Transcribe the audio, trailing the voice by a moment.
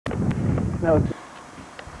No.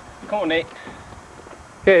 Come on, Nate.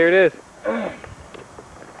 Okay, here it is.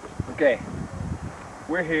 Okay,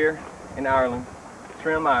 we're here in Ireland,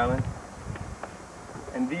 Trim, Ireland,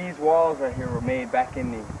 and these walls right here were made back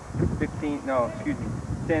in the 1000s.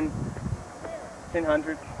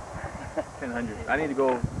 1000. I need to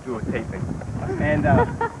go do a taping.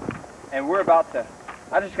 And we're about to,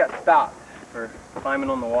 I just got stopped for climbing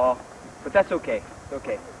on the wall, but that's okay, it's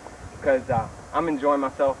okay, because I'm enjoying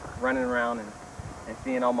myself running around and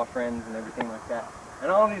seeing all my friends and everything like that. And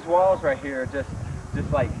all these walls right here are just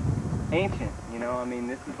like ancient, you know. I mean,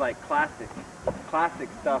 this is like classic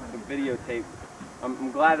stuff to videotape.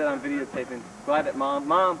 I'm glad that I'm videotaping. Glad that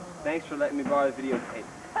Mom, thanks for letting me borrow the videotape.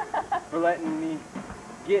 For letting me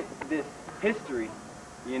get this history,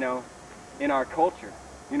 you know, in our culture.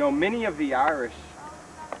 You know, many of the Irish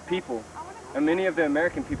people and many of the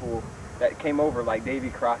American people that came over, like Davy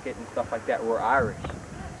Crockett and stuff like that, were Irish.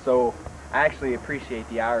 So I actually appreciate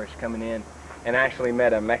the Irish coming in, and I actually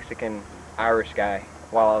met a Mexican Irish guy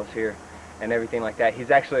while I was here and everything like that.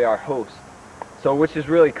 He's actually our host, so which is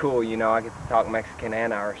really cool. You know, I get to talk Mexican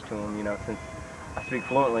and Irish to him, you know, since I speak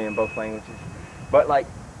fluently in both languages. But like,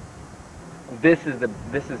 this is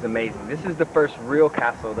amazing. This is the first real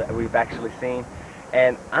castle that we've actually seen,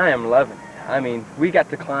 and I am loving it. I mean, we got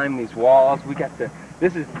to climb these walls. We got to.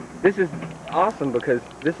 This is awesome, because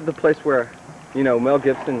this is the place where, you know, Mel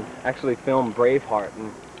Gibson actually filmed Braveheart,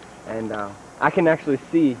 and I can actually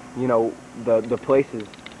see, you know, the places,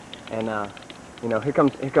 and you know, here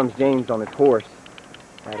comes James on his horse.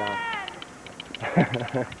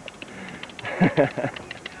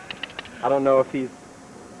 I don't know if he's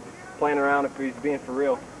playing around, if he's being for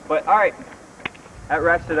real, but all right, that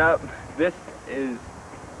wraps it up. This is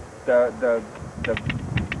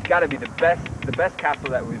gotta be the best castle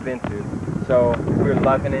that we've been to. So we're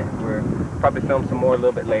loving it. We're probably film some more a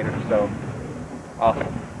little bit later. So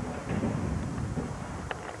awesome.